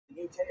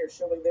UK are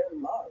showing their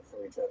love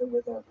for each other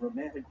with a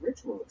romantic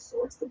ritual of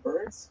sorts. The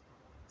birds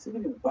seem to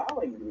be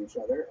bowing to each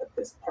other at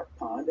this park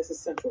pond. This is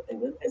central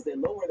England. As they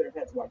lower their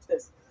heads, watch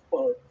this.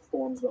 Well, it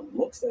forms what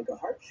looks like a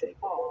heart shape.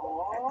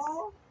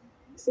 Aww.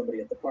 Somebody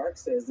at the park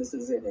says this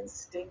is an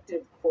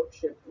instinctive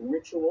courtship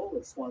ritual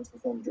that swans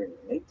perform during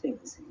mating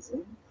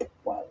season.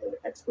 While other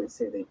experts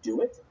say they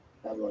do it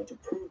not only to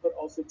prove but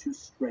also to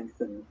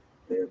strengthen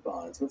their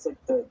bonds. So it's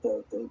like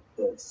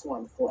the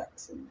swan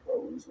flex and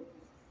pose.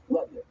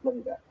 Love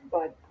you back.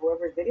 But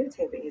whoever's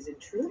videotaping is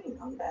intruding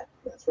on that.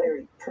 That's right.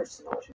 Very personal